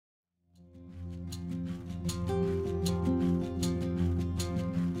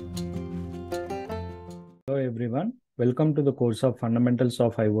Hello everyone, welcome to the course of Fundamentals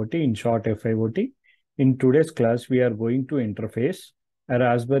of IoT, in short FIOT. In today's class, we are going to interface a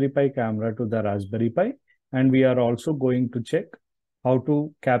Raspberry Pi camera to the Raspberry Pi, and we are also going to check how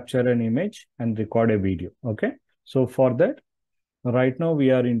to capture an image and record a video. Okay, so for that, right now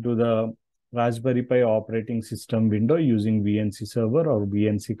we are into the Raspberry Pi operating system window using VNC server or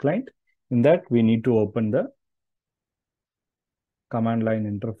VNC client. In that, we need to open the command line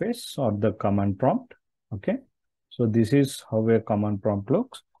interface or the command prompt. Okay, so this is how a command prompt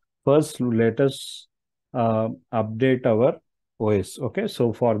looks. First, let us update our OS. Okay,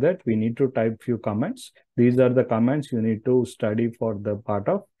 so for that, we need to type few commands. These are the commands you need to study for the part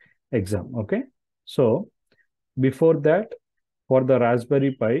of exam. Okay, so before that, for the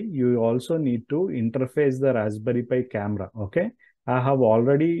Raspberry Pi, you also need to interface the Raspberry Pi camera. Okay, I have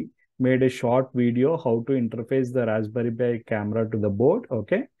already made a short video how to interface the Raspberry Pi camera to the board.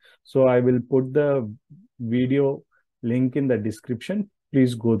 Okay, so I will put the video link in the description.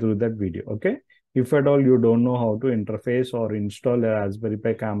 Please go through that video. Okay, if at all you don't know how to interface or install a Raspberry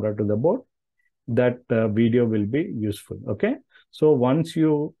Pi camera to the board, that video will be useful. Okay, so once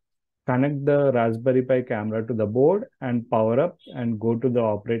you connect the Raspberry Pi camera to the board and power up and go to the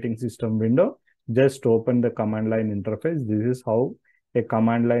operating system window, just open the command line interface. This is how a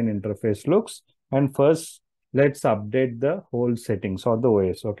command line interface looks. And first, let's update the whole settings or the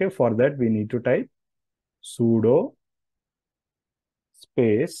OS. Okay, for that, we need to type sudo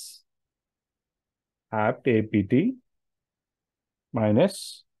space apt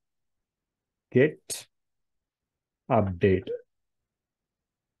minus get update.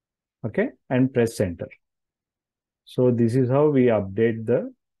 Okay, and press enter. So this is how we update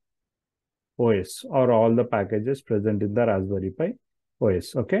the OS or all the packages present in the Raspberry Pi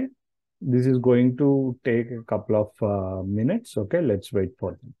OS. Okay, this is going to take a couple of minutes. Okay, let's wait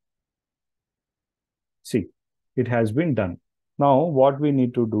for them. See, it has been done. Now, what we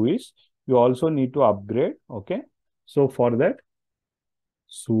need to do is, you also need to upgrade. Okay, so for that,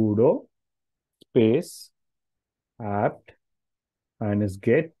 sudo space apt minus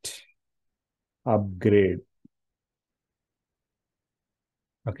get upgrade.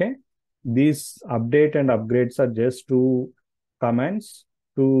 Okay, these update and upgrades are just two commands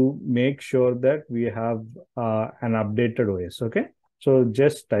to make sure that we have an updated OS. Okay, so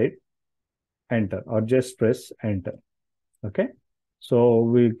just type enter or just press enter. Okay, so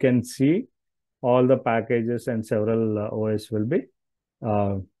we can see all the packages and several OS will be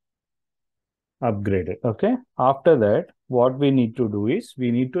upgraded. Okay, after that, what we need to do is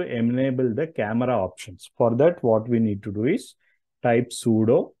we need to enable the camera options. For that, what we need to do is type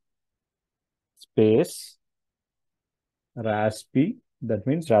sudo space raspi, that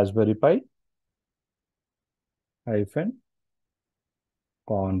means Raspberry Pi hyphen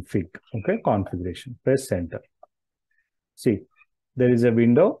config. Okay, configuration. Press enter. See, there is a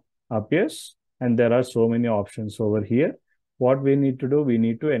window appears and there are so many options over here. What we need to do, we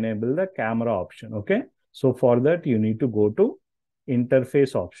need to enable the camera option. Okay, so for that, you need to go to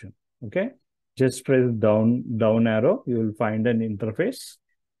interface option. Okay, just press down arrow. You will find an interface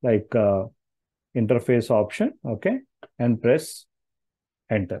like interface option. Okay, and press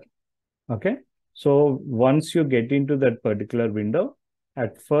enter. Okay, so once you get into that particular window,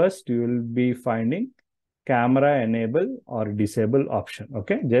 at first you will be finding camera enable or disable option.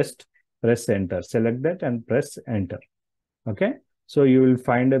 Okay, just press enter, select that and press enter. Okay, so you will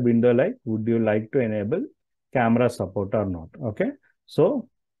find a window like, would you like to enable camera support or not? Okay, so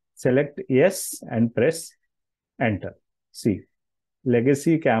select yes and press enter. See,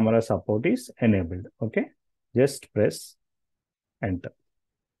 legacy camera support is enabled. Okay, just press enter.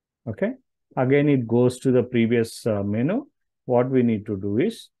 Okay, again it goes to the previous menu. What we need to do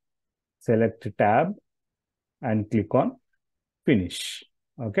is select tab and click on finish.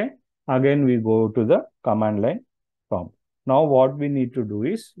 Okay, again we go to the command line prompt. Now what we need to do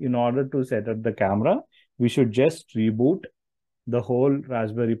is, in order to set up the camera, we should just reboot the whole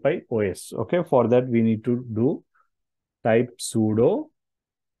Raspberry Pi OS. Okay, for that we need to do type sudo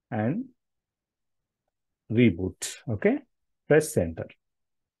and reboot. Okay, press enter.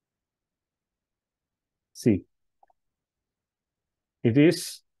 See, it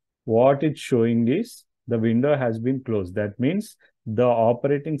is what it's showing is the window has been closed. That means the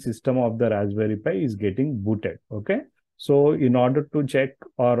operating system of the Raspberry Pi is getting booted. Okay, so in order to check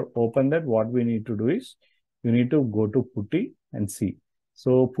or open that, what we need to do is you need to go to PuTTY and see.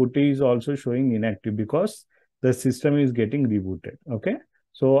 So PuTTY is also showing inactive because the system is getting rebooted. Okay,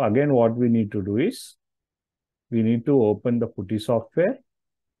 so again what we need to do is we need to open the PuTTY software.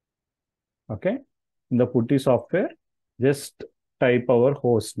 Okay, in the PuTTY software, just type our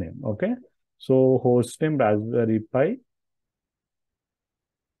host name. Okay, So host name Raspberry Pi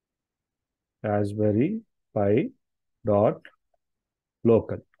dot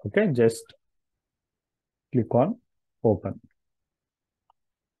local. Okay, just click on open.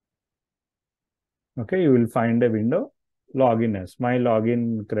 Okay, you will find a window. Login as my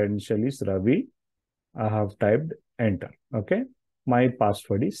login credential is Ravi. I have typed enter. Okay, my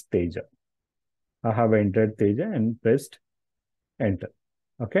password is Teja. I have entered Teja and pressed enter.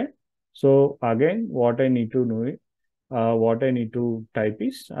 Okay, so again, what I need to know, what I need to type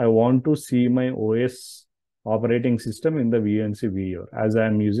is I want to see my OS operating system in the VNC viewer as I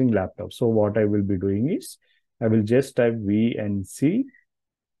am using laptop. So what I will be doing is I will just type VNC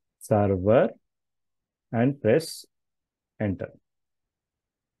server and press enter.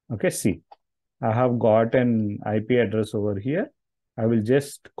 Okay, see, I have got an IP address over here. I will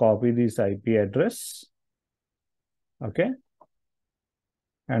just copy this IP address. Okay,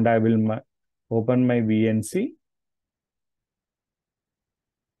 and I will open my VNC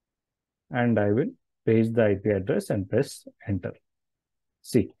and I will paste the IP address and press enter.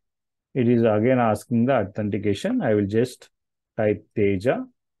 See, it is again asking the authentication. I will just type Teja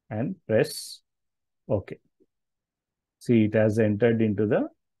and press OK. See, it has entered into the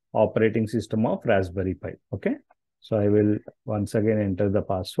operating system of Raspberry Pi. Okay. So I will once again enter the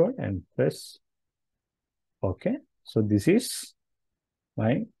password and press OK. So this is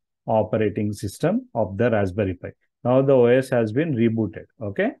my operating system of the Raspberry Pi. Now the OS has been rebooted.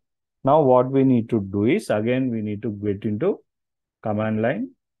 Okay. Now what we need to do is again we need to get into command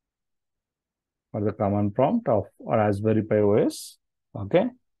line or the command prompt of Raspberry Pi OS. Okay.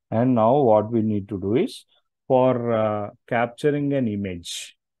 And now what we need to do is for capturing an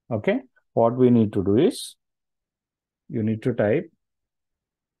image. Okay. What we need to do is you need to type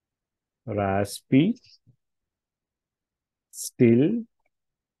raspistill.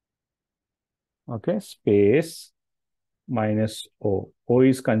 Okay. Space minus O. O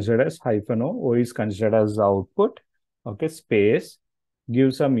is considered as -O. O is considered as output. Okay. Space.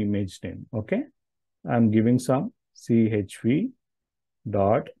 Give some image name. Okay. I'm giving some CHV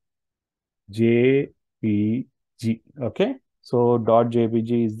dot JPG. Okay. So dot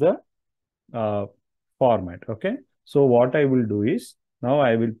JPG is the format. Okay. So what I will do is now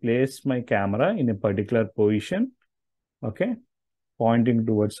I will place my camera in a particular position. Okay. Pointing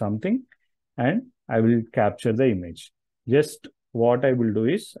towards something and I will capture the image. Just what I will do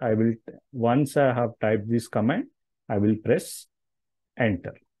is I will, once I have typed this command, I will press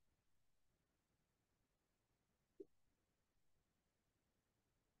enter.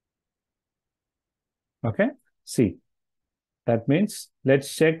 Okay. See, that means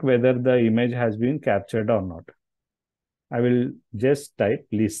let's check whether the image has been captured or not. I will just type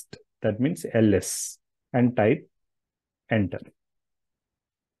list. That means LS and type enter.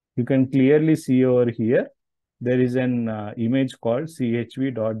 You can clearly see over here, there is an image called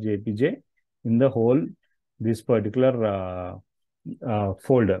chv.jpg in the whole, this particular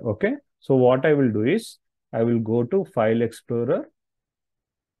folder. Okay. So what I will do is I will go to File Explorer.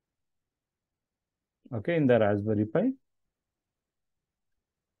 Okay. In the Raspberry Pi.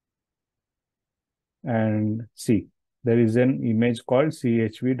 And see, there is an image called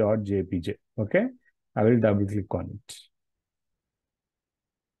chv.jpg. Okay. I will double click on it.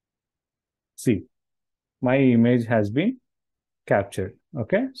 See, my image has been captured.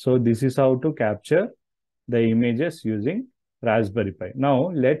 Okay. So this is how to capture the images using Raspberry Pi.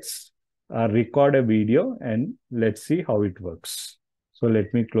 Now let's record a video and let's see how it works. So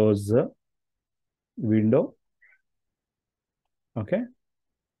let me close the window. Okay.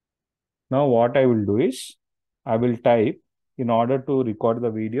 Now what I will do is I will type, in order to record the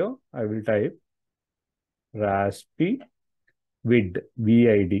video, I will type raspi vid,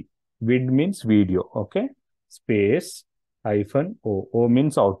 VID. Vid means video. Okay. Space -O. O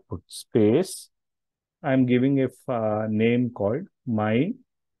means output. Space. I'm giving a name called my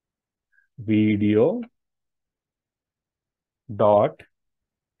video dot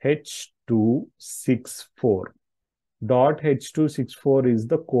H264. Dot H264 is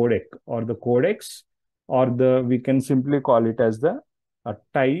the codec or the codecs, or the, we can simply call it as the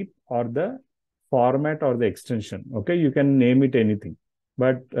type or the format or the extension. Okay, you can name it anything.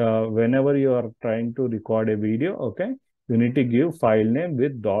 But whenever you are trying to record a video, okay, you need to give file name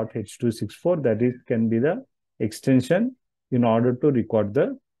with dot H264. That is can be the extension in order to record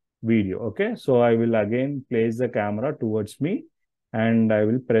the video. Okay, so I will again place the camera towards me and I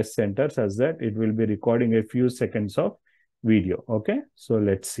will press enter such that it will be recording a few seconds of video. Okay, so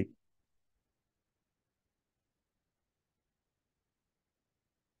let's see.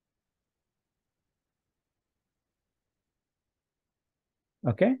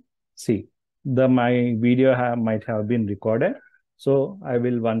 Okay, see, my video might have been recorded. So I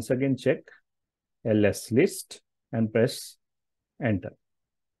will once again check ls list and press enter.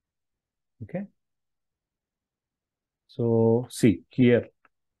 Okay. So see here,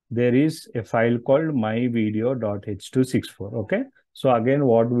 there is a file called myvideo.h264. Okay. So again,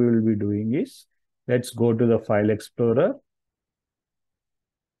 what we will be doing is, let's go to the file explorer.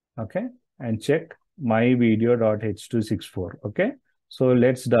 Okay. And check myvideo.h264. Okay. So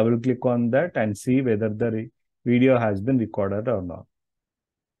let's double click on that and see whether the video has been recorded or not.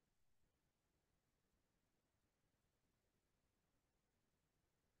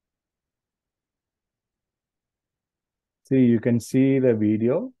 See, you can see the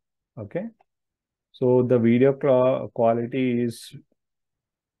video. Okay. So the video quality is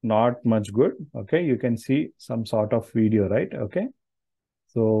not much good. Okay. You can see some sort of video, right? Okay.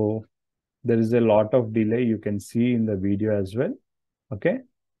 So there is a lot of delay you can see in the video as well. Okay.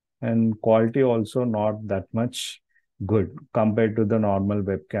 And quality also not that much good compared to the normal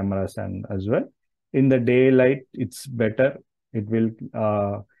web cameras and as well. In the daylight, it's better. It will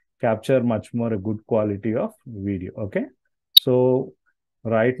capture much more a good quality of video. Okay. So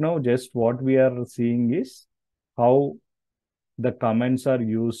right now, just what we are seeing is how the comments are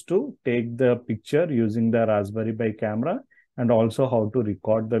used to take the picture using the Raspberry Pi camera, and also how to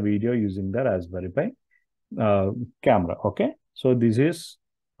record the video using the Raspberry Pi camera. Okay. So this is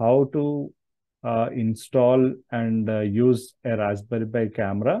how to install and use a Raspberry Pi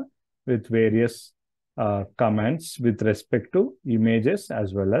camera with various commands with respect to images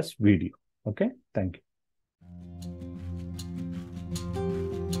as well as video. Okay. Thank you.